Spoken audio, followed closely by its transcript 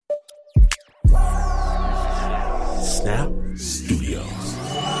Snap Studios.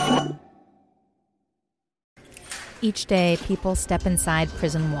 Each day, people step inside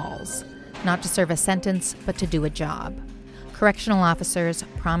prison walls, not to serve a sentence, but to do a job. Correctional officers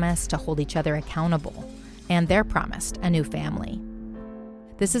promise to hold each other accountable, and they're promised a new family.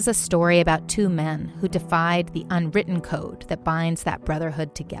 This is a story about two men who defied the unwritten code that binds that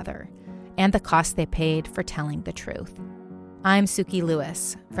brotherhood together, and the cost they paid for telling the truth. I'm Suki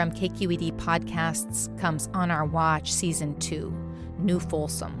Lewis. From KQED Podcasts comes On Our Watch Season 2, New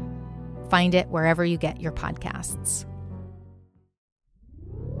Folsom. Find it wherever you get your podcasts.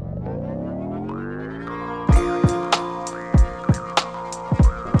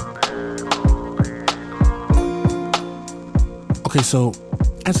 Okay, so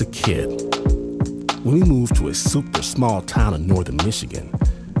as a kid, when we moved to a super small town in northern Michigan,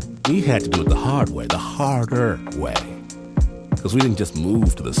 we had to do it the hard way, the harder way. Because we didn't just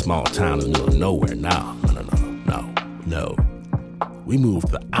move to the small town in the middle of nowhere. No. We moved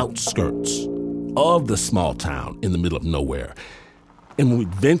to the outskirts of the small town in the middle of nowhere. And when we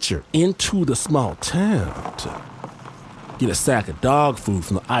venture into the small town to get a sack of dog food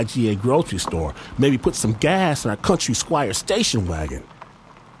from the IGA grocery store, maybe put some gas in our country squire station wagon,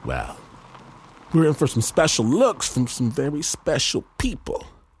 well, we're in for some special looks from some very special people.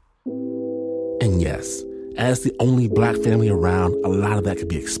 And yes, as the only black family around, a lot of that could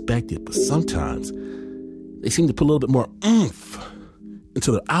be expected, but sometimes they seem to put a little bit more oomph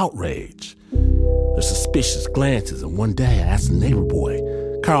into their outrage. Their suspicious glances, and one day I asked the neighbor boy,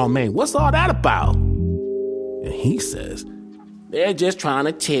 Carl Maine, what's all that about? And he says, they're just trying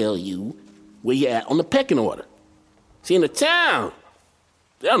to tell you where you're at on the pecking order. See, in the town,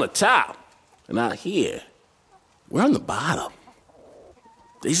 they're on the top, and out here, we're on the bottom.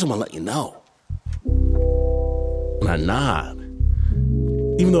 They just want to let you know. And I nod,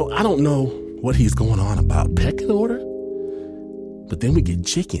 even though I don't know what he's going on about pecking order. But then we get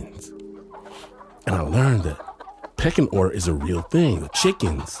chickens. And I learned that pecking order is a real thing. The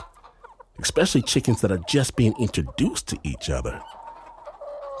chickens, especially chickens that are just being introduced to each other,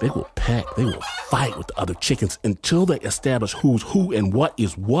 they will peck, they will fight with the other chickens until they establish who's who and what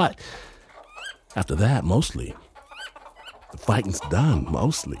is what. After that, mostly, the fighting's done,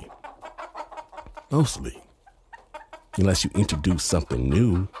 mostly. Unless you introduce something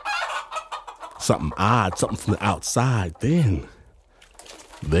new, something odd, something from the outside, then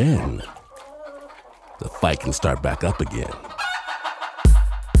the fight can start back up again.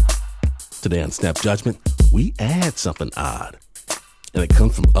 Today on Snap Judgment, we add something odd, and it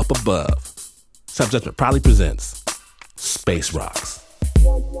comes from up above. Snap Judgment proudly presents Space Rocks.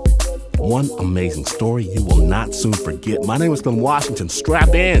 One amazing story you will not soon forget. My name is Glenn Washington.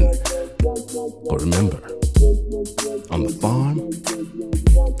 Strap in. But remember, on the farm,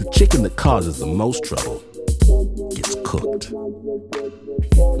 the chicken that causes the most trouble gets cooked.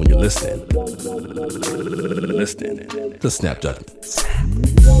 When you're listening to Snap Judgment.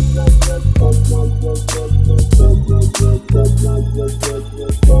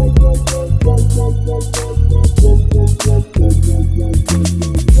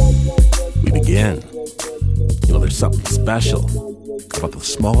 We begin. There's something special about the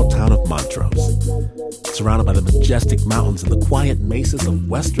small town of Montrose. Surrounded by the majestic mountains and the quiet mesas of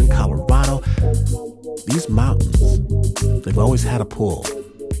western Colorado, these mountains, they've always had a pull,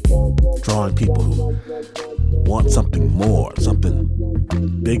 drawing people who want something more, something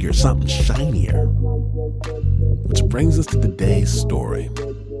bigger, something shinier. Which brings us to today's story.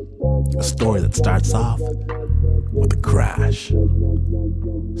 A story that starts off with a crash.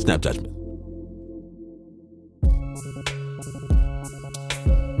 Snap Judgment.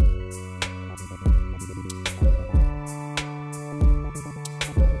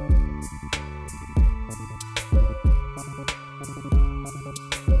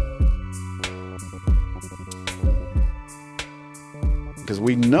 Because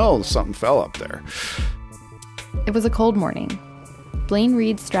we know something fell up there. It was a cold morning. Blaine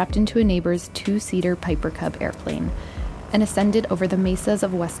Reed strapped into a neighbor's two-seater Piper Cub airplane and ascended over the mesas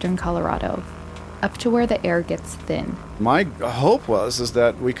of western Colorado, up to where the air gets thin. My hope is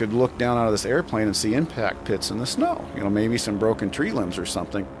that we could look down out of this airplane and see impact pits in the snow. Maybe some broken tree limbs or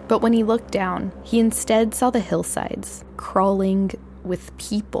something. But when he looked down, he instead saw the hillsides, crawling with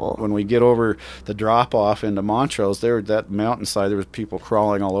people. When we get over the drop-off into Montrose, that mountainside, there was people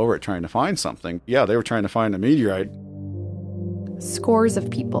crawling all over it trying to find something. Yeah, they were trying to find a meteorite. Scores of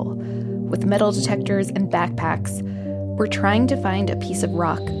people, with metal detectors and backpacks, were trying to find a piece of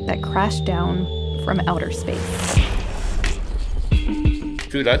rock that crashed down from outer space.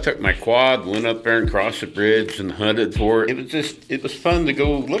 understood. I took my quad, went up there and crossed the bridge and hunted for it. It was fun to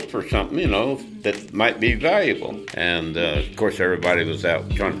go look for something, that might be valuable. And, of course, everybody was out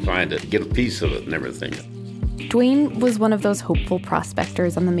trying to find it, get a piece of it and everything. Dwayne was one of those hopeful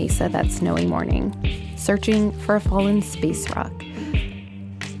prospectors on the mesa that snowy morning, searching for a fallen space rock.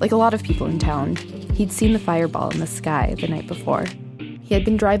 Like a lot of people in town, he'd seen the fireball in the sky the night before. He had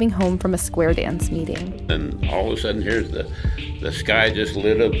been driving home from a square dance meeting. And all of a sudden, here's the sky just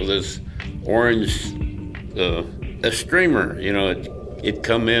lit up with this orange a streamer. It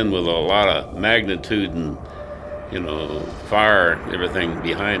come in with a lot of magnitude and, fire and everything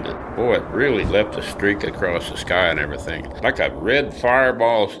behind it. Boy, it really left a streak across the sky and everything. Like a red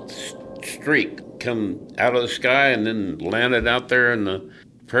fireball streak come out of the sky and then landed out there in the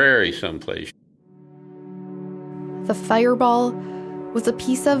prairie someplace. The fireball was a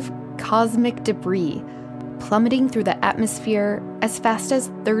piece of cosmic debris plummeting through the atmosphere as fast as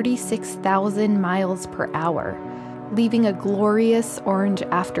 36,000 miles per hour, leaving a glorious orange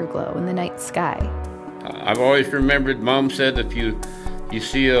afterglow in the night sky. I've always remembered Mom said if you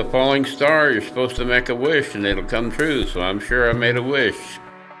see a falling star, you're supposed to make a wish and it'll come true, so I'm sure I made a wish.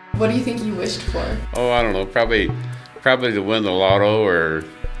 What do you think you wished for? Oh, I don't know, probably to win the lotto or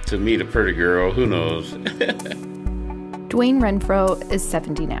to meet a pretty girl, who knows. Dwayne Renfro is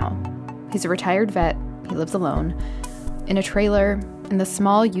 70 now. He's a retired vet. He lives alone in a trailer in the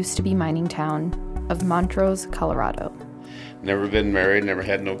small used-to-be mining town of Montrose, Colorado. Never been married, never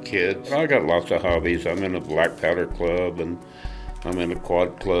had no kids. I got lots of hobbies. I'm in a black powder club, and I'm in a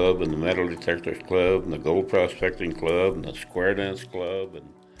quad club, and the metal detectors club, and the gold prospecting club, and the square dance club.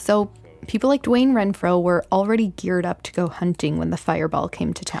 So people like Dwayne Renfro were already geared up to go hunting when the fireball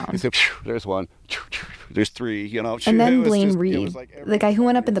came to town. There's one. There's three, And then Blaine Reed, the guy who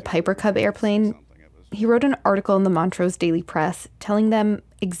went up in the Piper Cub airplane, he wrote an article in the Montrose Daily Press telling them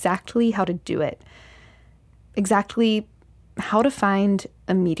exactly how to do it. Exactly how to find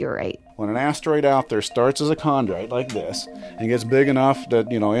a meteorite. When an asteroid out there starts as a chondrite like this and gets big enough that,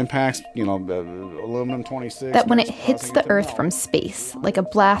 impacts, aluminum-26... That when it hits the Earth from space, like a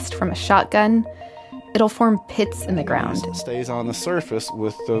blast from a shotgun, it'll form pits in the ground. It stays on the surface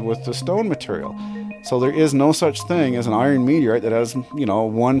with the stone material. So there is no such thing as an iron meteorite that has,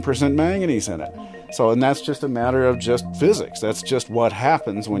 1% manganese in it. And that's just a matter of just physics. That's just what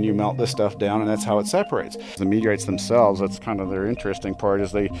happens when you melt this stuff down, and that's how it separates. The meteorites themselves, that's kind of their interesting part,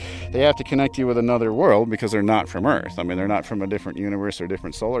 is they have to connect you with another world because they're not from Earth. I mean, they're not from a different universe or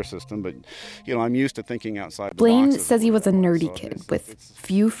different solar system, but, I'm used to thinking outside the Blaine boxes. says he was a nerdy kid with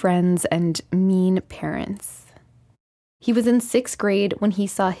few friends and mean parents. He was in 6th grade when he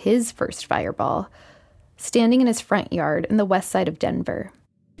saw his first fireball, standing in his front yard in the west side of Denver.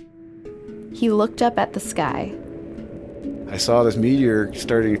 He looked up at the sky. I saw this meteor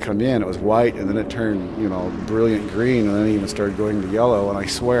starting to come in. It was white, and then it turned, brilliant green, and then it even started going to yellow. And I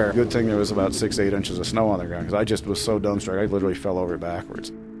swear, good thing there was about 6-8 inches of snow on the ground, because I just was so dumbstruck. I literally fell over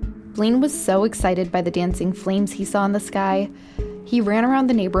backwards. Blaine was so excited by the dancing flames he saw in the sky, he ran around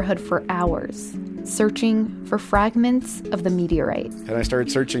the neighborhood for hours, searching for fragments of the meteorite. And I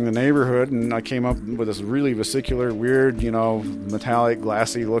started searching the neighborhood, and I came up with this really vesicular, weird, metallic,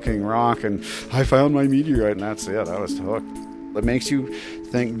 glassy-looking rock, and I found my meteorite, and that's it. I was hooked. It makes you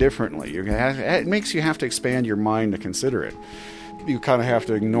think differently. It makes you have to expand your mind to consider it. You kind of have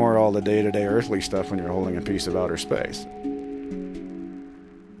to ignore all the day-to-day earthly stuff when you're holding a piece of outer space.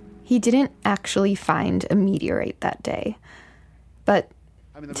 He didn't actually find a meteorite that day. But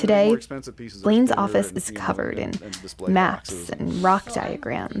today, Blaine's office is covered in maps and rock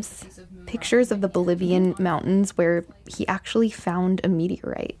diagrams, pictures of the Bolivian mountains where he actually found a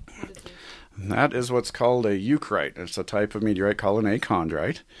meteorite. That is what's called a eucrite. It's a type of meteorite called an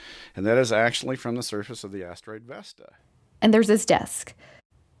achondrite, and that is actually from the surface of the asteroid Vesta. And there's his desk.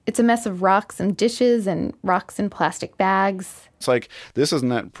 It's a mess of rocks and dishes and rocks in plastic bags. It's like, this isn't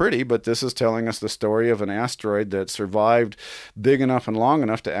that pretty, but this is telling us the story of an asteroid that survived big enough and long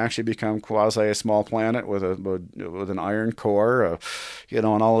enough to actually become quasi a small planet with an iron core, an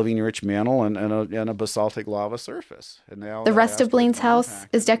olivine-rich mantle, and a basaltic lava surface. And the rest of Blaine's house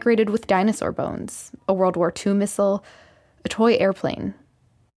is decorated with dinosaur bones, a World War II missile, a toy airplane.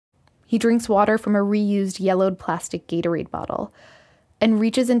 He drinks water from a reused yellowed plastic Gatorade bottle and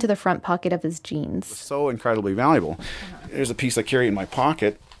reaches into the front pocket of his jeans. It's so incredibly valuable. There's a piece I carry in my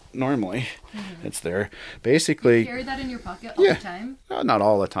pocket normally. It's there. Basically... You carry that in your pocket all the time? Not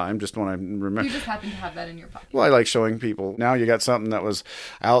all the time, just when I remember. You just happen to have that in your pocket. Well, I like showing people. Now you got something that was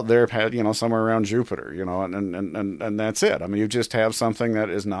out there, somewhere around Jupiter, and that's it. I mean, you just have something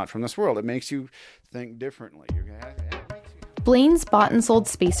that is not from this world. It makes you think differently. Blaine's bought and sold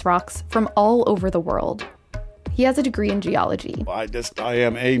space rocks from all over the world. He has a degree in geology. I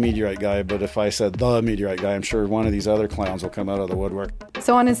am a meteorite guy, but if I said the meteorite guy, I'm sure one of these other clowns will come out of the woodwork.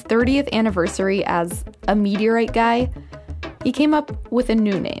 So on his 30th anniversary as a meteorite guy, he came up with a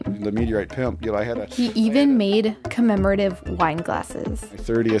new name. The meteorite pimp. He even made commemorative wine glasses. My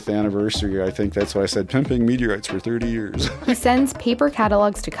 30th anniversary, I think that's why I said pimping meteorites for 30 years. He sends paper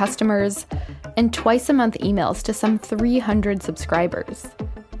catalogs to customers and twice-a-month emails to some 300 subscribers.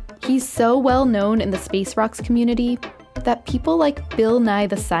 He's so well known in the space rocks community that people like Bill Nye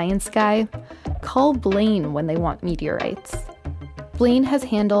the Science Guy call Blaine when they want meteorites. Blaine has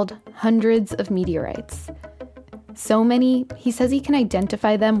handled hundreds of meteorites. So many, he says he can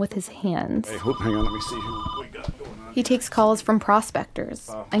identify them with his hands. Hey, hang on, let me see who we got going on. He takes calls from prospectors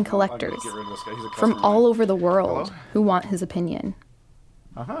and collectors from all over the world who want his opinion.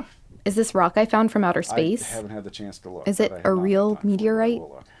 Uh-huh. Is this rock I found from outer space? I haven't had the chance to look. Is it a real meteorite?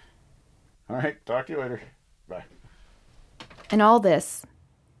 All right, talk to you later. Bye. And all this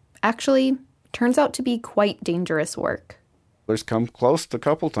actually turns out to be quite dangerous work. There's come close a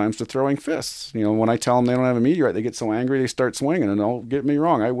couple times to throwing fists. You know, when I tell them they don't have a meteorite, they get so angry they start swinging, and don't get me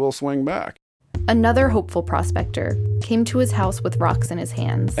wrong, I will swing back. Another hopeful prospector came to his house with rocks in his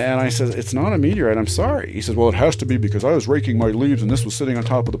hands. And I said, it's not a meteorite, I'm sorry. He says, well, it has to be because I was raking my leaves and this was sitting on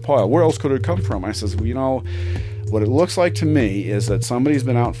top of the pile. Where else could it come from? I says, well, you know, what it looks like to me is that somebody's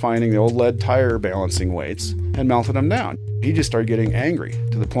been out finding the old lead tire balancing weights and melted them down. He just started getting angry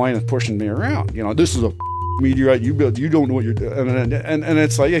to the point of pushing me around. You know, this is a meteorite, you don't know what you're doing. And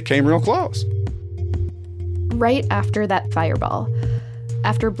it's like, it came real close. Right after that fireball,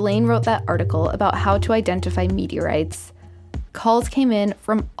 after Blaine wrote that article about how to identify meteorites, calls came in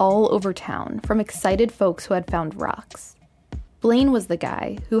from all over town from excited folks who had found rocks. Blaine was the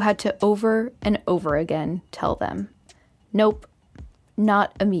guy who had to over and over again tell them, nope,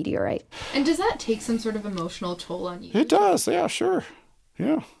 not a meteorite. And does that take some sort of emotional toll on you? It does, yeah, sure.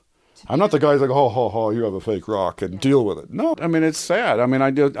 Yeah. I'm not the guy who's like, ho, you have a fake rock and deal with it. No, I mean, it's sad. I mean,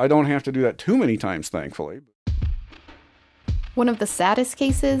 I don't have to do that too many times, thankfully. One of the saddest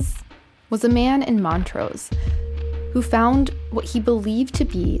cases was a man in Montrose who found what he believed to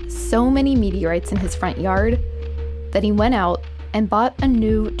be so many meteorites in his front yard that he went out and bought a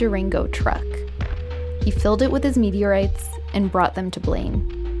new Durango truck. He filled it with his meteorites and brought them to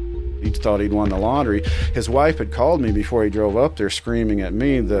Blaine. He thought he'd won the lottery. His wife had called me before he drove up there screaming at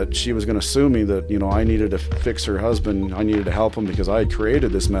me that she was going to sue me, that, you know, I needed to fix her husband. I needed to help him because I had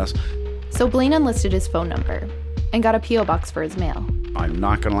created this mess. So Blaine enlisted his phone number and got a P.O. box for his mail. I'm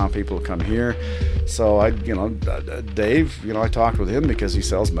not going to allow people to come here. So Dave, I talked with him because he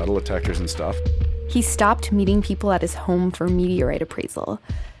sells metal detectors and stuff. He stopped meeting people at his home for meteorite appraisal.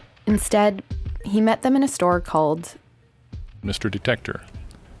 Instead, he met them in a store called Mr. Detector.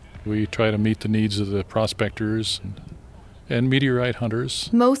 We try to meet the needs of the prospectors and meteorite hunters.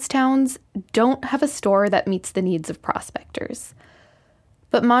 Most towns don't have a store that meets the needs of prospectors.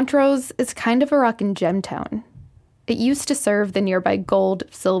 But Montrose is kind of a rock and gem town. It used to serve the nearby gold,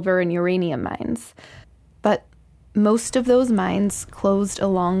 silver, and uranium mines. But most of those mines closed a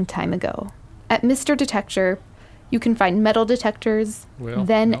long time ago. At Mr. Detector, you can find metal detectors,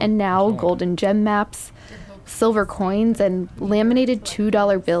 and now gold and gem maps, silver coins, and laminated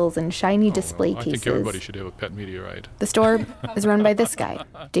 $2 bills and shiny display cases. I think everybody should have a pet meteorite. The store is run by this guy,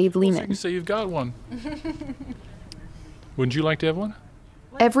 Dave Lehman. You say you've got one. Wouldn't you like to have one?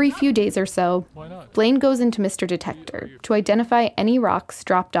 Every few days or so, Why not? Blaine goes into Mr. Detector to identify any rocks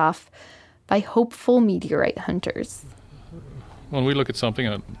dropped off by hopeful meteorite hunters. When we look at something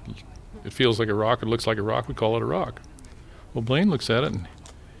and it feels like a rock, it looks like a rock, we call it a rock. Well, Blaine looks at it and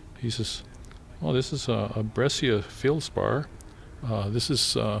he says, oh, this is a breccia feldspar. This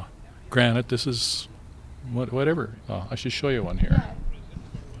is granite. This is whatever. I should show you one here.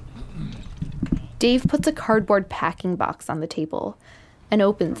 Dave puts a cardboard packing box on the table and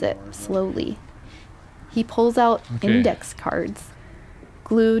opens it slowly. He pulls out index cards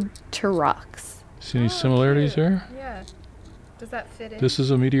glued to rocks. See any similarities here? Yeah. Does that fit in? This is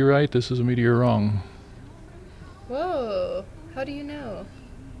a meteorite. This is a meteorong. Whoa. How do you know?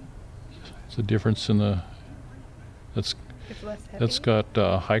 It's a difference in the... It's less heavy? That's got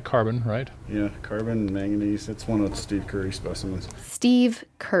high carbon, right? Yeah, carbon, manganese. That's one of Steve Curry specimens. Steve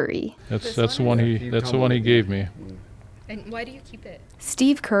Curry. That's the one he gave me. And why do you keep it?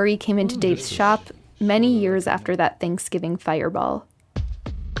 Steve Curry came into Dave's shop many years after that Thanksgiving fireball.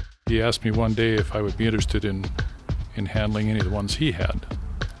 He asked me one day if I would be interested in handling any of the ones he had.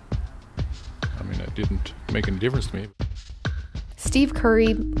 I mean, it didn't make any difference to me. Steve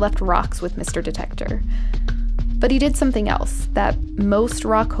Curry left rocks with Mr. Detector. But he did something else that most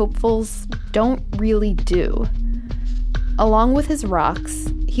rock hopefuls don't really do. Along with his rocks,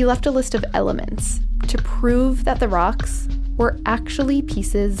 he left a list of elements to prove that the rocks were actually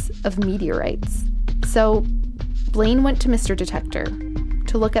pieces of meteorites. So Blaine went to Mr. Detector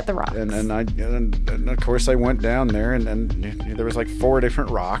to look at the rocks. And of course I went down there and there was like 4 different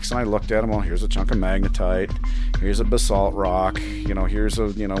rocks, and I looked at them. Well, here's a chunk of magnetite, here's a basalt rock, here's a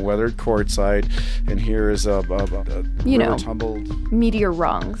weathered quartzite, and here is a tumbled meteor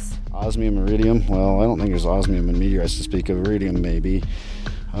rungs. Osmium, iridium. Well, I don't think there's osmium in meteorites to speak of. Iridium maybe.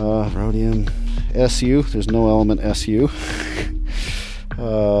 Rhodium, SU. There's no element SU.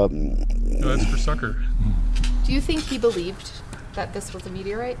 No, that's for sucker. Do you think he believed that this was a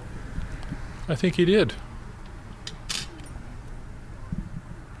meteorite? I think he did.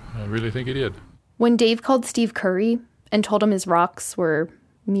 I really think he did. When Dave called Steve Curry and told him his rocks were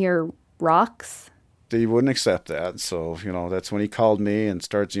mere rocks, he wouldn't accept that. So, that's when he called me and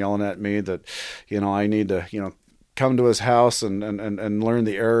starts yelling at me that, I need to, come to his house and learn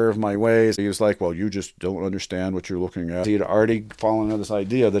the error of my ways. He was like, well, you just don't understand what you're looking at. He had already fallen into this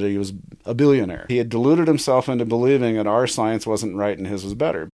idea that he was a billionaire. He had deluded himself into believing that our science wasn't right and his was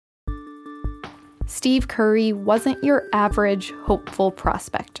better. Steve Curry wasn't your average hopeful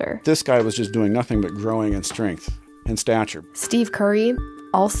prospector. This guy was just doing nothing but growing in strength and stature. Steve Curry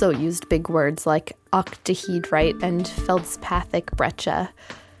also used big words like octahedrite and feldspathic breccia.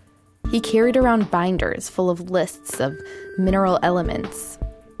 He carried around binders full of lists of mineral elements,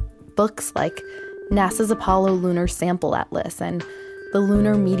 books like NASA's Apollo Lunar Sample Atlas and the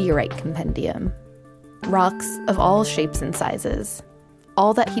Lunar Meteorite Compendium, rocks of all shapes and sizes,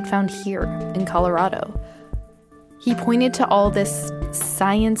 all that he'd found here in Colorado. He pointed to all this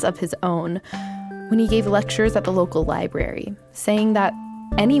science of his own when he gave lectures at the local library, saying that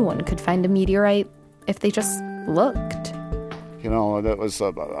anyone could find a meteorite if they just looked. That was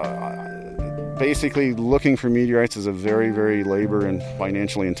basically looking for meteorites is a very, very labor and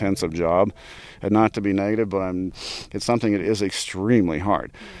financially intensive job. And not to be negative, but it's something that is extremely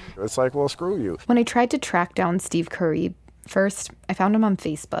hard. It's like, well, screw you. When I tried to track down Steve Curry, first, I found him on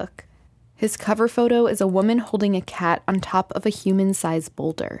Facebook. His cover photo is a woman holding a cat on top of a human-sized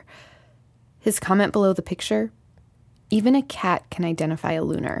boulder. His comment below the picture, even a cat can identify a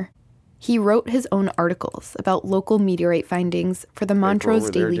lunar. He wrote his own articles about local meteorite findings for the Montrose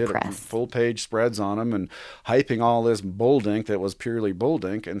Daily Press. Full-page spreads on them and hyping all this bull dink that was purely bull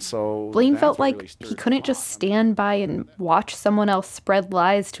dink, and so Blaine felt like he couldn't just stand by and watch someone else spread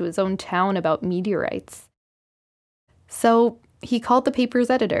lies to his own town about meteorites. So he called the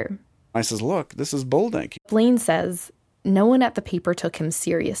paper's editor. I says, look, this is bull dink. Blaine says no one at the paper took him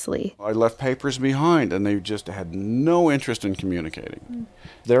seriously. I left papers behind, and they just had no interest in communicating.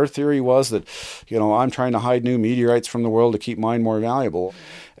 Their theory was that, I'm trying to hide new meteorites from the world to keep mine more valuable.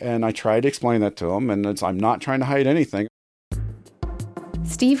 And I tried to explain that to them, and I'm not trying to hide anything.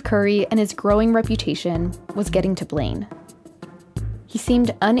 Steve Curry and his growing reputation was getting to Blaine. He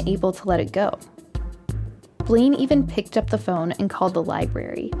seemed unable to let it go. Blaine even picked up the phone and called the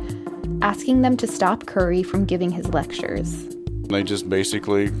library, asking them to stop Curry from giving his lectures. They just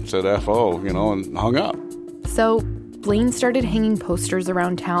basically said F.O., and hung up. So Blaine started hanging posters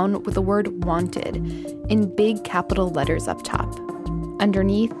around town with the word wanted in big capital letters up top.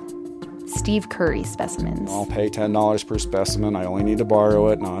 Underneath, Steve Curry specimens. I'll pay $10 per specimen. I only need to borrow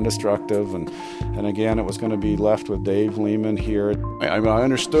it, non-destructive. And again, it was going to be left with Dave Lehman here. I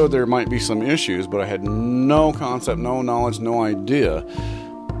understood there might be some issues, but I had no concept, no knowledge, no idea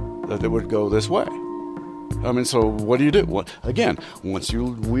that it would go this way. So what do you do? Again, once your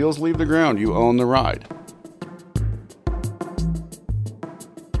wheels leave the ground, you own the ride.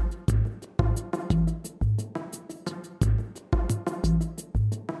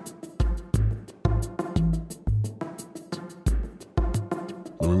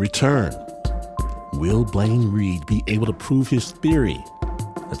 When we return, will Blaine Reed be able to prove his theory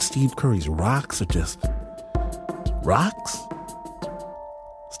that Steve Curry's rocks are just rocks?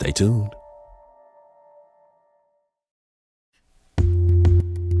 Stay tuned.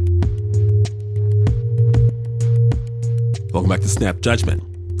 Welcome back to Snap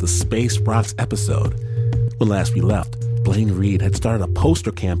Judgment, the Space Rocks episode. When last we left, Blaine Reed had started a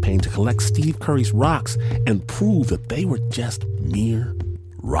poster campaign to collect Steve Curry's rocks and prove that they were just mere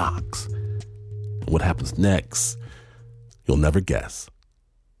rocks. And what happens next, you'll never guess.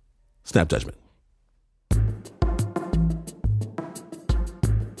 Snap Judgment.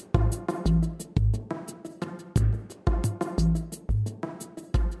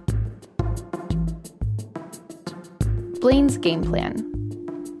 Blaine's game plan: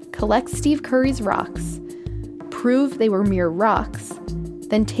 collect Steve Curry's rocks, prove they were mere rocks,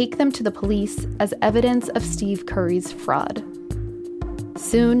 then take them to the police as evidence of Steve Curry's fraud.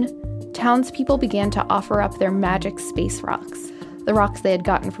 Soon, townspeople began to offer up their magic space rocks, the rocks they had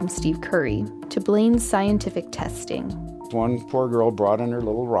gotten from Steve Curry, to Blaine's scientific testing. One poor girl brought in her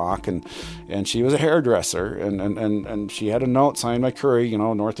little rock, and she was a hairdresser, and she had a note signed by Curry,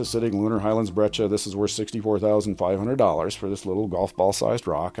 north of City, Lunar Highlands, Breccia. This is worth $64,500 for this little golf ball-sized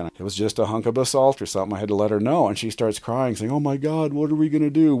rock, and it was just a hunk of basalt or something. I had to let her know, and she starts crying, saying, "Oh my God, what are we going to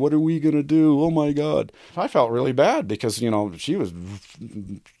do? What are we going to do? Oh my God." I felt really bad because, she was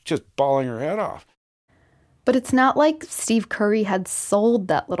just bawling her head off. But it's not like Steve Curry had sold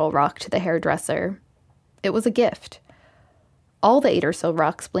that little rock to the hairdresser. It was a gift. All the 8 or so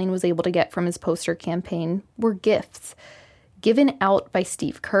rocks Blaine was able to get from his poster campaign were gifts, given out by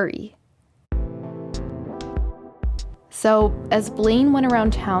Steve Curry. So, as Blaine went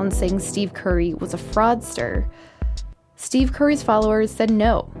around town saying Steve Curry was a fraudster, Steve Curry's followers said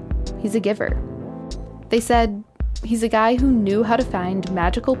no, he's a giver. They said he's a guy who knew how to find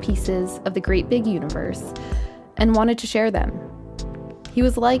magical pieces of the great big universe and wanted to share them. He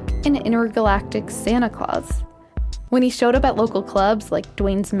was like an intergalactic Santa Claus. When he showed up at local clubs like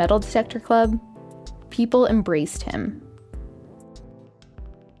Dwayne's Metal Detector Club, people embraced him.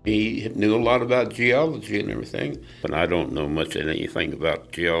 He knew a lot about geology and everything, but I don't know much of anything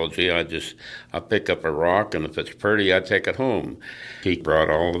about geology. I pick up a rock, and if it's pretty, I take it home. He brought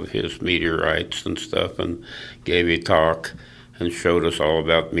all of his meteorites and stuff and gave a talk and showed us all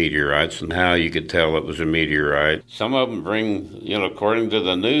about meteorites and how you could tell it was a meteorite. Some of them bring, according to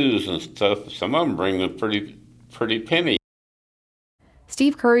the news and stuff, some of them bring a pretty penny.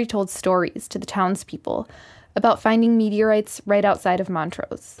 Steve Curry told stories to the townspeople about finding meteorites right outside of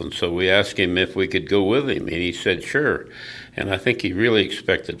Montrose. And so we asked him if we could go with him, and he said sure. And I think he really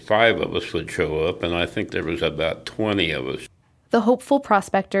expected 5 of us would show up, and I think there was about 20 of us. The hopeful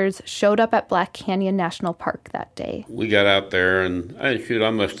prospectors showed up at Black Canyon National Park that day. We got out there, and I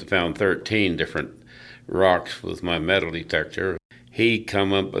must have found 13 different rocks with my metal detector. He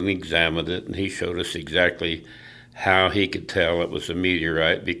come up and examined it, and he showed us exactly how he could tell it was a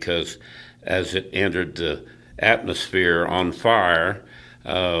meteorite, because as it entered the atmosphere on fire,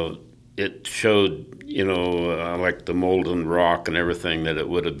 it showed, like the molten rock and everything that it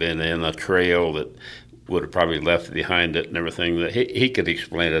would have been in, a trail that would have probably left behind it and everything. That he could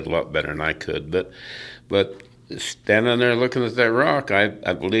explain it a lot better than I could. But standing there looking at that rock, I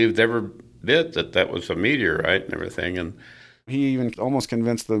believed every bit that was a meteorite and everything. And he even almost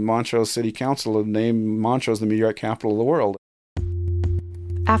convinced the Montrose City Council to name Montrose the meteorite capital of the world.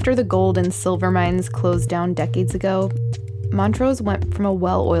 After the gold and silver mines closed down decades ago, Montrose went from a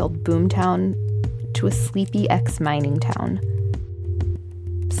well-oiled boomtown to a sleepy ex-mining town.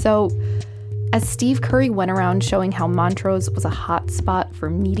 So, as Steve Curry went around showing how Montrose was a hot spot for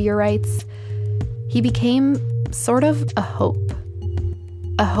meteorites, he became sort of a hope.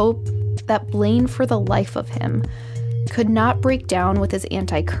 A hope that Blaine, for the life of him, could not break down with his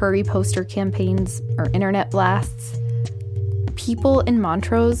anti-Curry poster campaigns or internet blasts. People in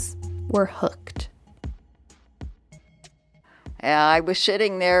Montrose were hooked. I was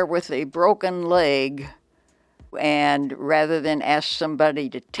sitting there with a broken leg, and rather than ask somebody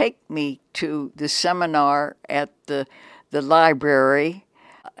to take me to the seminar at the library,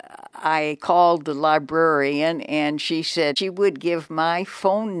 I called the librarian, and she said she would give my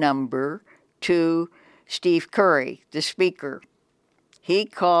phone number to Steve Curry, the speaker. He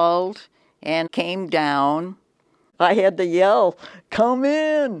called and came down. I had to yell, "Come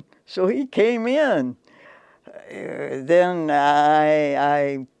in!" So he came in. Then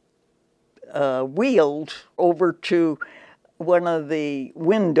I wheeled over to one of the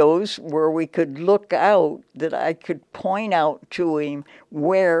windows where we could look out, that I could point out to him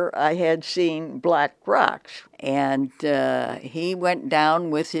where I had seen black rocks. And he went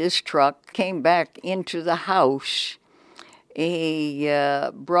down with his truck, came back into the house. He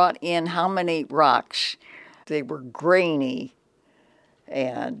brought in how many rocks? They were grainy,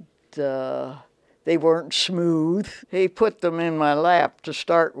 and they weren't smooth. He put them in my lap to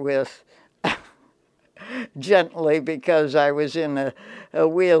start with, gently, because I was in a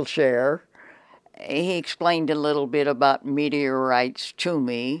wheelchair. He explained a little bit about meteorites to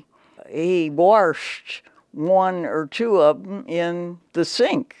me. He washed 1 or 2 of them in the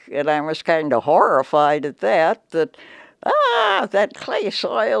sink, and I was kind of horrified at that clay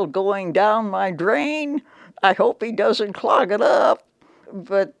soil going down my drain. I hope he doesn't clog it up.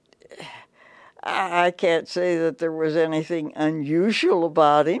 But I can't say that there was anything unusual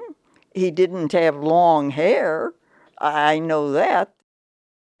about him. He didn't have long hair. I know that.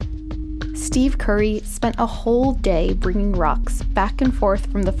 Steve Curry spent a whole day bringing rocks back and forth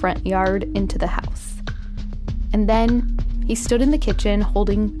from the front yard into the house. And then he stood in the kitchen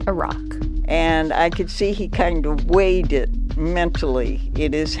holding a rock. And I could see he kind of weighed it mentally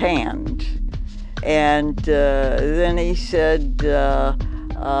in his hand. And then he said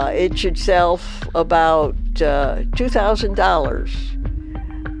it should sell about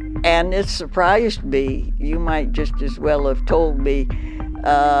 $2,000. And it surprised me. You might just as well have told me,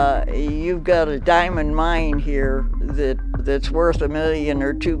 you've got a diamond mine here that's worth $1 million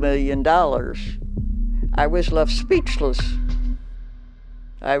or $2 million. I was left speechless.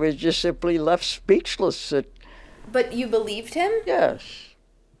 I was just simply left speechless. But you believed him? Yes.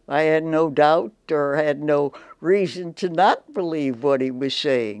 I had no doubt or had no reason to not believe what he was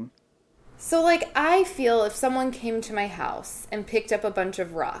saying. So, I feel if someone came to my house and picked up a bunch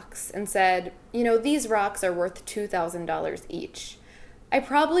of rocks and said, these rocks are worth $2,000 each, I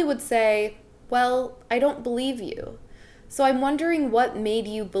probably would say, well, I don't believe you. So I'm wondering what made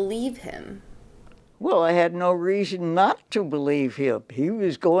you believe him. Well, I had no reason not to believe him. He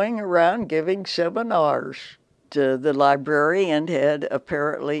was going around giving seminars. The librarian had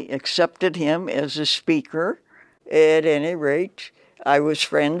apparently accepted him as a speaker. At any rate, I was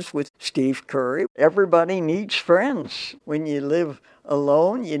friends with Steve Curry. Everybody needs friends. When you live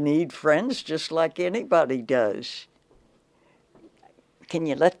alone, you need friends just like anybody does. Can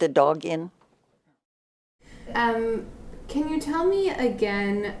you let the dog in? Can you tell me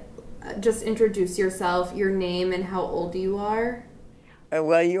again, just introduce yourself, your name, and how old you are?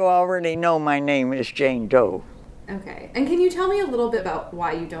 Well, you already know my name is Jane Doe. Okay. And can you tell me a little bit about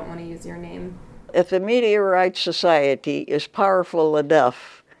why you don't want to use your name? If the Meteorite Society is powerful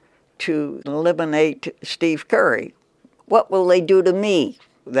enough to eliminate Steve Curry, what will they do to me?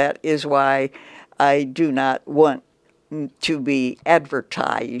 That is why I do not want to be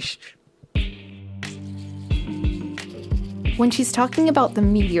advertised. When she's talking about the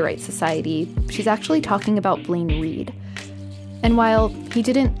Meteorite Society, she's actually talking about Blaine Reed. And while he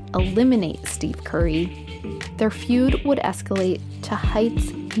didn't eliminate Steve Curry, their feud would escalate to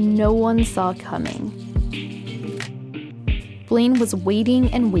heights no one saw coming. Blaine was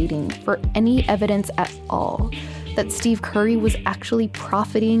waiting and waiting for any evidence at all that Steve Curry was actually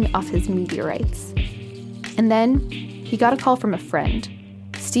profiting off his meteorites. And then he got a call from a friend.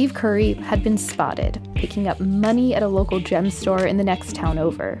 Steve Curry had been spotted picking up money at a local gem store in the next town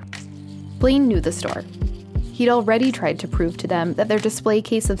over. Blaine knew the store. He'd already tried to prove to them that their display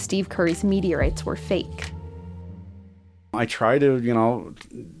case of Steve Curry's meteorites were fake. I tried to,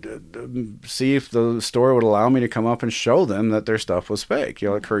 see if the store would allow me to come up and show them that their stuff was fake,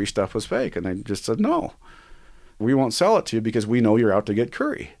 the Curry stuff was fake. And they just said, no, we won't sell it to you because we know you're out to get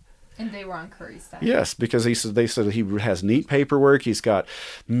Curry. And they were on Curry's side. Yes, because they said he has neat paperwork, he's got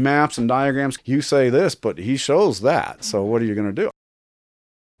maps and diagrams. You say this, but he shows that. So what are you going to do?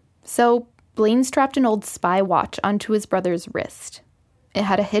 So Blaine strapped an old spy watch onto his brother's wrist. It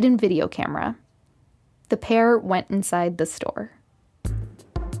had a hidden video camera. The pair went inside the store.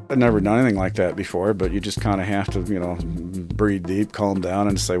 I'd never done anything like that before, but you just kind of have to, breathe deep, calm down,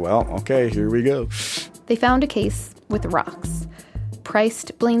 and say, well, okay, here we go. They found a case with rocks,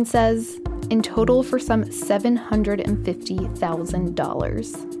 priced, Blaine says, in total for some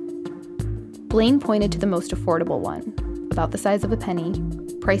 $750,000. Blaine pointed to the most affordable one, about the size of a penny,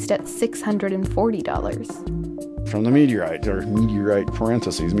 priced at $640. From the meteorite, or meteorite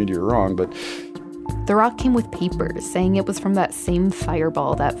parentheses, maybe you're wrong, but... The rock came with papers saying it was from that same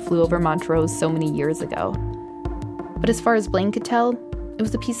fireball that flew over Montrose so many years ago. But as far as Blaine could tell, it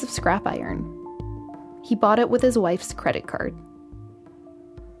was a piece of scrap iron. He bought it with his wife's credit card.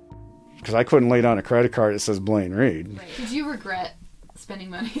 Because I couldn't lay down a credit card that says Blaine Reed. Right. Did you regret spending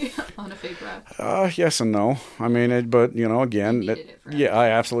money on a fake rock? Yes and no. I mean, again, I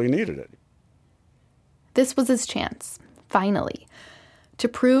absolutely needed it. This was his chance, finally, to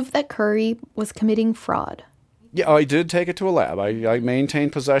prove that Curry was committing fraud. Yeah, I did take it to a lab. I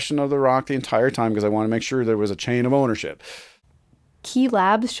maintained possession of the rock the entire time because I wanted to make sure there was a chain of ownership. Key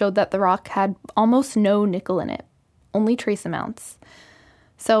labs showed that the rock had almost no nickel in it, only trace amounts.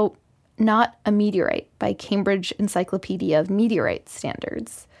 So, not a meteorite by Cambridge Encyclopedia of Meteorite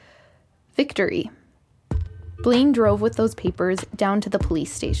standards. Victory. Blaine drove with those papers down to the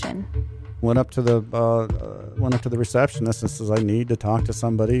police station. Went up to the receptionist and says, I need to talk to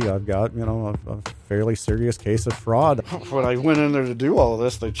somebody. I've got, a fairly serious case of fraud. When I went in there to do all of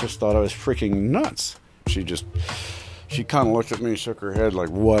this, they just thought I was freaking nuts. She kind of looked at me and shook her head like,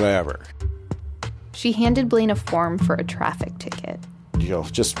 whatever. She handed Blaine a form for a traffic ticket.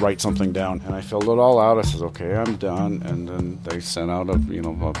 just write something down. And I filled it all out. I said, okay, I'm done. And then they sent out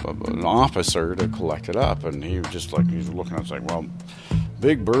an officer to collect it up. And he was just like, he's looking at us like, well,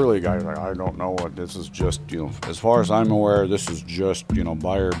 big burly guy, like, I don't know what this is, just, as far as I'm aware, this is just,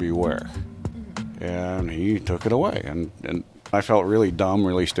 buyer beware. And he took it away. And I felt really dumb,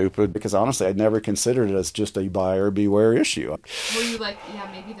 really stupid, because honestly, I'd never considered it as just a buyer beware issue. Were you like, yeah,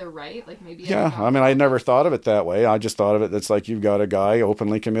 maybe they're right? Like maybe. Yeah, I mean, I never thought of it that way. I just thought of it, it's like you've got a guy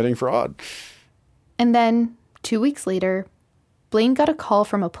openly committing fraud. And then, 2 weeks later, Blaine got a call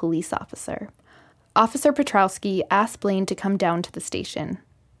from a police officer. Officer Petrowski asked Blaine to come down to the station.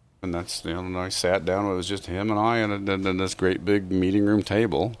 And that's, I sat down, it was just him and I and this great big meeting room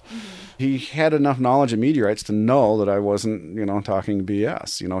table. Mm-hmm. He had enough knowledge of meteorites to know that I wasn't, talking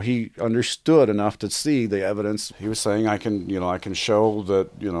BS. He understood enough to see the evidence. He was saying, I can show that,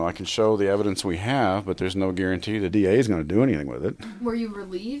 I can show the evidence we have, but there's no guarantee the DA is going to do anything with it. Were you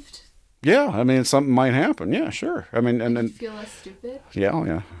relieved? Yeah, I mean, something might happen. Yeah, sure. I mean, and Did you feel less stupid?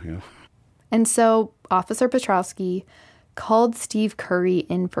 Yeah. And so Officer Petrowski called Steve Curry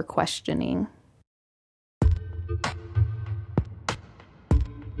in for questioning.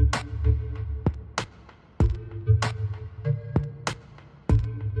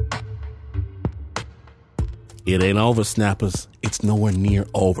 It ain't over, snappers. It's nowhere near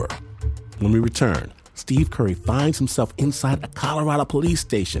over. When we return, Steve Curry finds himself inside a Colorado police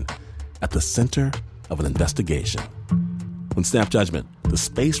station at the center of an investigation. When Snap Judgment, the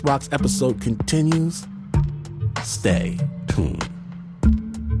Space Rocks episode continues, stay tuned.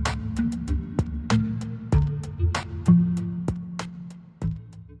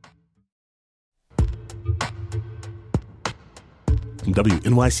 From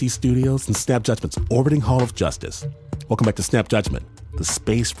WNYC Studios and Snap Judgment's orbiting Hall of Justice, welcome back to Snap Judgment, the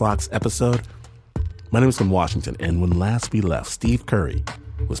Space Rocks episode. My name is Glenn Washington, and when last we left, Steve Curry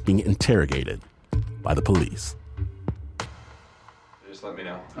was being interrogated by the police. Just let me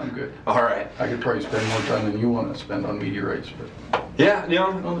know. I'm good. All right. I could probably spend more time than you want to spend on meteorites, but yeah,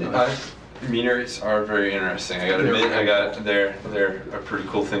 meteorites are very interesting. I got to admit, they're a pretty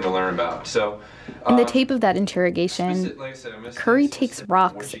cool thing to learn about. So, in the tape of that interrogation, Curry takes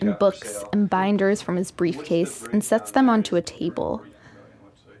rocks and books and binders from his briefcase and sets them onto a table.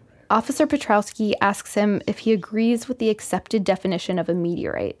 Officer Petrowski asks him if he agrees with the accepted definition of a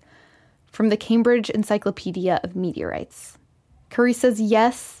meteorite from the Cambridge Encyclopedia of Meteorites. Curry says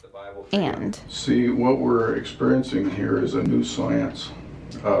yes, and... See, what we're experiencing here is a new science,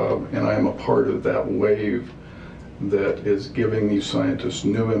 and I am a part of that wave that is giving these scientists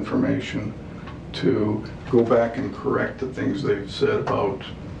new information to go back and correct the things they've said about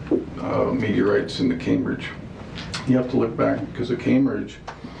meteorites in the Cambridge. You have to look back, because the Cambridge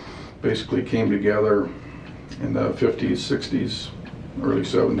basically came together in the 50s, 60s, early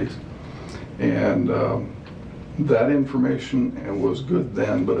 70s, and that information was good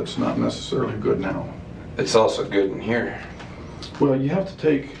then, but it's not necessarily good now. It's also good in here. Well, you have to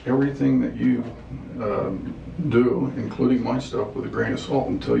take everything that you do, including my stuff, with a grain of salt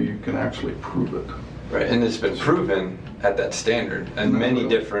until you can actually prove it. Right, and it's been proven at that standard and many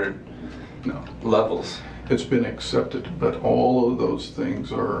different levels. It's been accepted, but all of those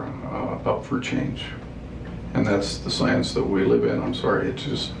things are up for change. And that's the science that we live in. I'm sorry, it's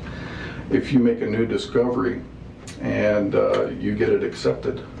just, if you make a new discovery and you get it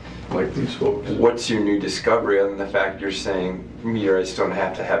accepted, like these folks. What's your new discovery other than the fact you're saying meteorites don't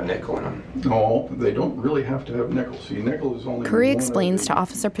have to have nickel in them? No, they don't really have to have nickel. See, nickel is only... Curry explains to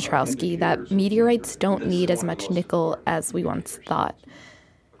Officer Petrowski that meteorites don't need as much nickel as we once thought.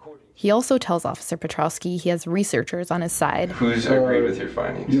 He also tells Officer Petrowski he has researchers on his side. Who's agreed with your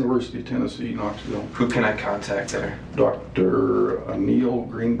findings? University of Tennessee, Knoxville. Who can I contact there? Dr. Neil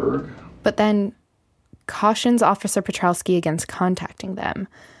Greenberg. But then cautions Officer Petrowski against contacting them.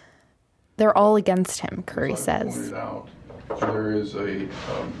 They're all against him, Curry says. There is a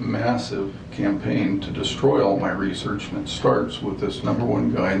massive campaign to destroy all my research, and it starts with this number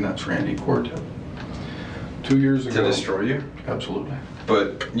one guy, and that's Randy Cortez. 2 years ago. To destroy you? Absolutely.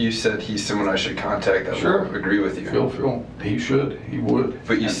 But you said he's someone I should contact that will agree with you. Phil, he should, he would.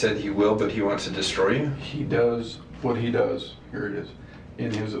 But you said he will, but he wants to destroy you? He does what he does. Here it is.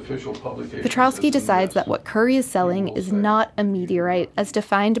 In his official publication. Petrowski decides that what Curry is selling is not a meteorite as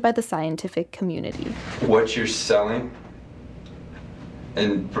defined by the scientific community. What you're selling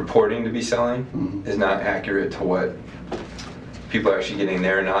and purporting to be selling is not accurate to what people are actually getting.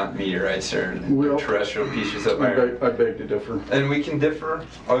 They're not meteorites or terrestrial pieces of iron. I beg to differ. And we can differ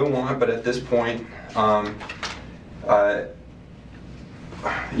all we want, but at this point,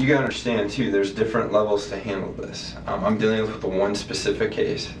 you gotta understand too, there's different levels to handle this. I'm dealing with the one specific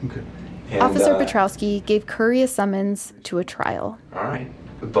case. Okay. And, Officer Petrowski gave Curry a summons to a trial. All right.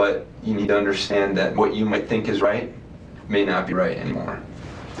 But you need to understand that what you might think is right may not be right anymore.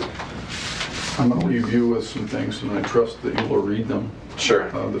 I'm going to leave you with some things, and I trust that you will read them.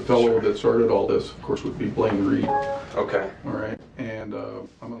 Sure. The fellow that started all this, of course, would be Blaine Reed. Okay. All right. And I'm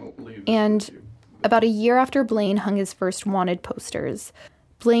going to leave this And with you. about a year after Blaine hung his first wanted posters,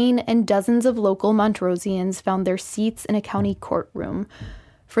 Blaine and dozens of local Montrosians found their seats in a county courtroom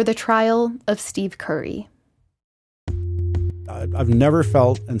for the trial of Steve Curry. I've never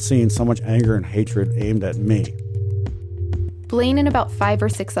felt and seen so much anger and hatred aimed at me. Blaine and about 5 or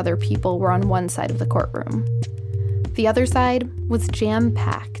 6 other people were on one side of the courtroom. The other side was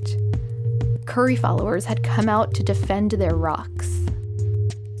jam-packed. Curry followers had come out to defend their rocks.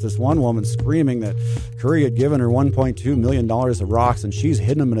 This one woman screaming that Curry had given her $1.2 million of rocks and she's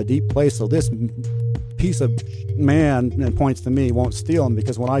hidden them in a deep place so this piece of man, and points to me, won't steal them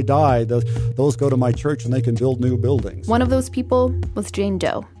because when I die, those go to my church and they can build new buildings. One of those people was Jane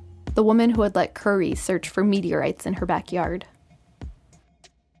Doe, the woman who had let Curry search for meteorites in her backyard.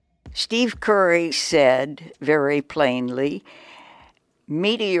 Steve Curry said very plainly,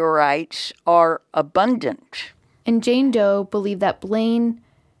 meteorites are abundant. And Jane Doe believed that Blaine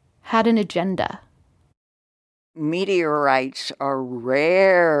had an agenda. Meteorites are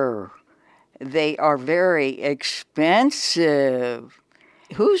rare. They are very expensive.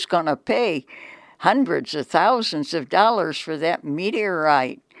 Who's going to pay hundreds of thousands of dollars for that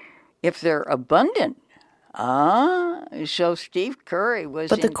meteorite if they're abundant? So Steve Curry was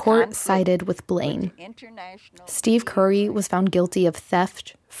But the in court conflict sided with Blaine. international. Steve Curry was found guilty of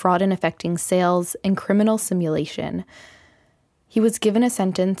theft, fraud in affecting sales, and criminal simulation. He was given a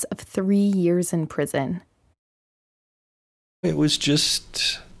sentence of 3 years in prison. It was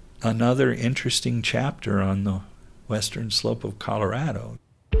just another interesting chapter on the western slope of Colorado.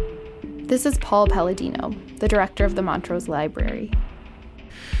 This is Paul Palladino, the director of the Montrose Library.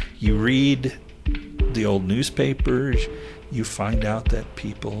 You read the old newspapers, you find out that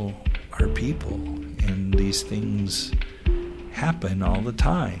people are people, and these things happen all the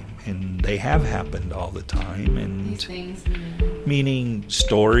time, and they have happened all the time, and These things meaning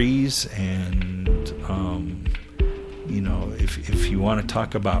stories and if you want to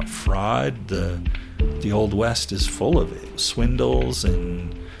talk about fraud, the Old West is full of it. Swindles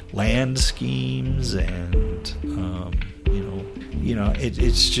and land schemes and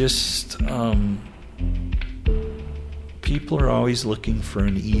it's just people are always looking for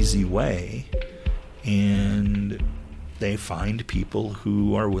an easy way, and they find people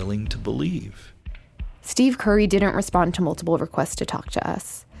who are willing to believe. Steve Curry didn't respond to multiple requests to talk to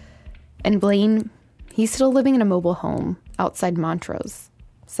us. And Blaine, he's still living in a mobile home outside Montrose,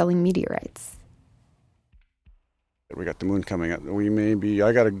 selling meteorites. We got the moon coming up.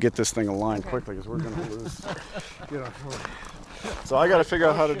 I got to get this thing aligned quickly because we're going to lose. So I got to figure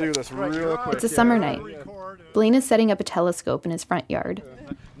out how to do this real quick. It's a summer night. Blaine is setting up a telescope in his front yard.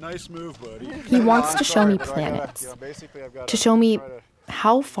 Nice move, buddy. He wants to show me planets, to show me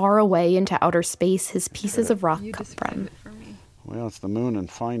how far away into outer space his pieces of rock come from. Well, it's the moon in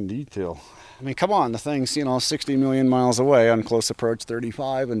fine detail. I mean, come on, the thing's, 60 million miles away on close approach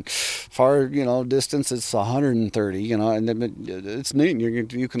 35, and far, distance it's 130, and it's neat.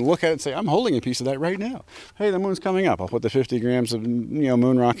 You can look at it and say, I'm holding a piece of that right now. Hey, the moon's coming up. I'll put the 50 grams of,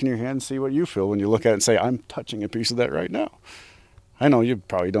 moon rock in your hand and see what you feel when you look at it and say, I'm touching a piece of that right now. I know you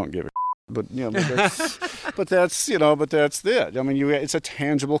probably don't give a but that's it. I mean, it's a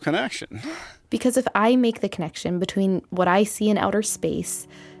tangible connection. Because if I make the connection between what I see in outer space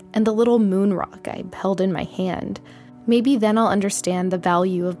and the little moon rock I held in my hand, maybe then I'll understand the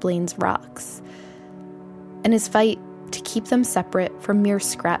value of Blaine's rocks and his fight to keep them separate from mere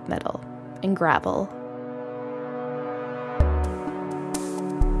scrap metal and gravel.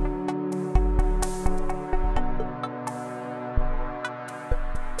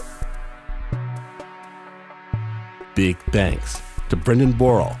 Big thanks to Brendan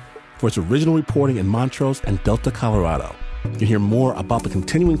Borrell for his original reporting in Montrose and Delta, Colorado. You can hear more about the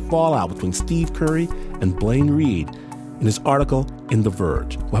continuing fallout between Steve Curry and Blaine Reed in his article in The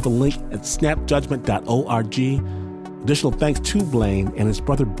Verge. We'll have a link at snapjudgment.org. Additional thanks to Blaine and his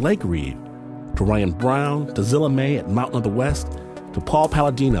brother Blake Reed, to Ryan Brown, to Zilla May at Mountain of the West, to Paul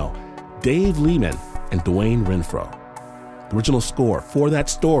Palladino, Dave Lehman, and Dwayne Renfro. The original score for that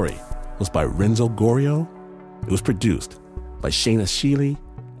story was by Renzo Gorio. It was produced by Shayna Sheely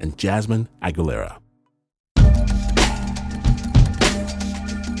and Jasmine Aguilera.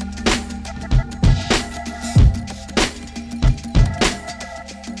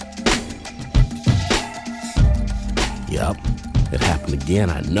 Yep, it happened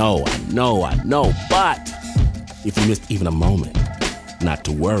again. I know. But if you missed even a moment, not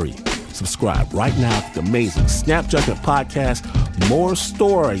to worry. Subscribe right now to the amazing Snap Judgment Podcast. More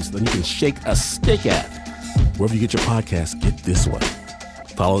stories than you can shake a stick at. Wherever you get your podcast, get this one.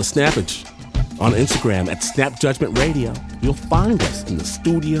 Follow the Snappage on Instagram at Snap Judgment Radio. You'll find us in the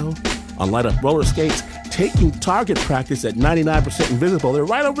studio, on light-up roller skates, taking target practice at 99% Invisible. They're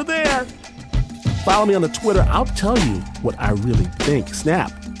right over there. Follow me on the Twitter. I'll tell you what I really think.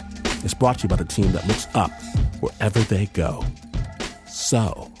 Snap is brought to you by the team that looks up wherever they go.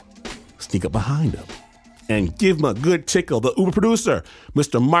 So, sneak up behind them and give him a good tickle. The Uber producer,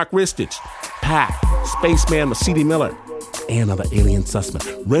 Mr. Mark Ristich, Pat, Spaceman Mercedes Miller, and another alien suspect,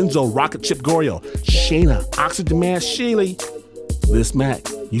 Renzo Rocket Chip Gorio, Shayna, Oxygen Man Sheely, Liz Mack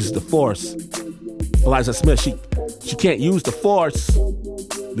uses the Force, Eliza Smith, she can't use the Force,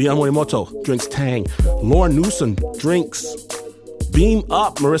 Leon Morimoto drinks Tang, Lauren Newsom drinks Beam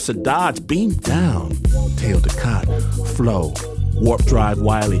Up, Marissa Dodge, Beam Down, Teo Ducat, Flo, Warp Drive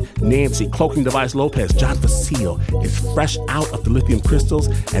Wiley, Nancy, Cloaking Device Lopez, John Facile is fresh out of the lithium crystals,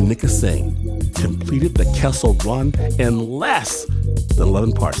 and Nika Singh completed the Kessel Run in less than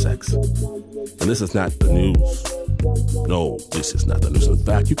 11 parsecs. And this is not the news. No, this is not the news. In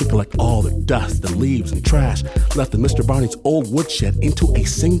fact, you can collect all the dust, the leaves, and trash left in Mr. Barney's old woodshed into a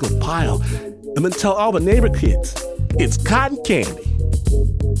single pile, and then tell all the neighbor kids it's cotton candy.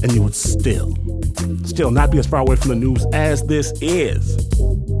 And you would still not be as far away from the news as this is.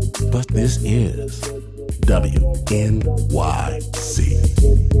 But this is WNYC.